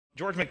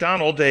George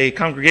McDonald, a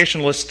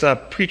Congregationalist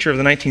preacher of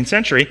the 19th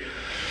century,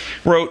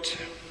 wrote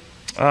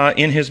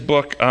in his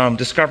book,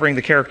 Discovering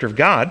the Character of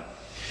God,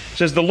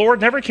 says, "The Lord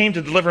never came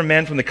to deliver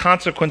men from the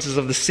consequences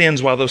of the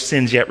sins while those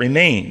sins yet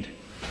remained.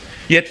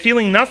 Yet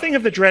feeling nothing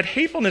of the dread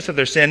hatefulness of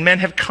their sin, men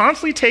have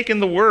constantly taken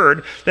the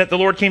word that the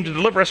Lord came to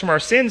deliver us from our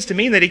sins to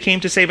mean that he came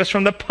to save us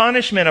from the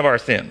punishment of our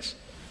sins.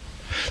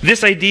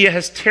 This idea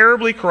has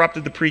terribly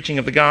corrupted the preaching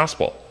of the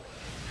gospel.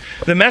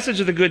 The message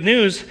of the good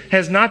news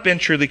has not been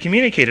truly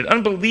communicated.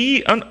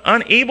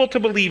 Unable to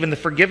believe in the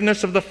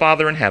forgiveness of the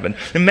Father in heaven,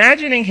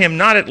 imagining him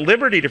not at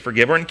liberty to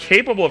forgive or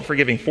incapable of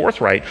forgiving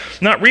forthright,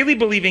 not really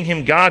believing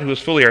him God who is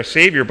fully our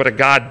Savior, but a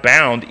God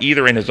bound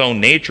either in his own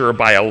nature or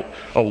by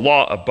a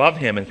law above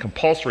him and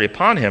compulsory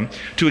upon him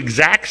to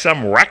exact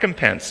some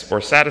recompense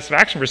or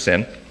satisfaction for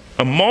sin,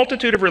 a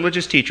multitude of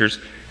religious teachers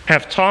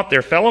have taught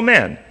their fellow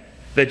men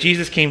that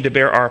Jesus came to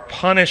bear our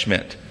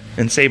punishment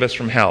and save us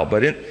from hell.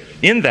 But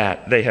in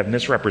that, they have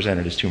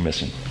misrepresented his true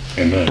mission."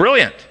 Amen.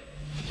 Brilliant.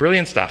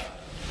 Brilliant stuff.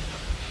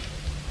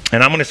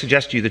 And I'm going to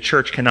suggest to you the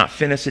church cannot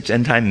finish its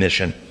end-time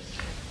mission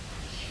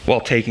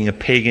while taking a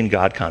pagan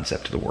God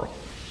concept to the world.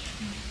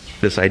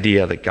 This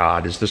idea that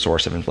God is the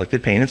source of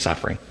inflicted pain and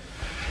suffering,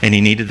 and he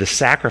needed the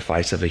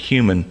sacrifice of a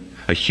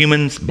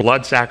human's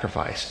blood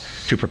sacrifice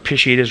to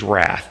propitiate his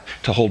wrath,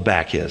 to hold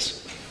back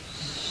his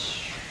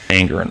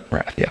anger and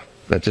wrath. Yeah,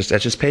 that's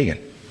just pagan.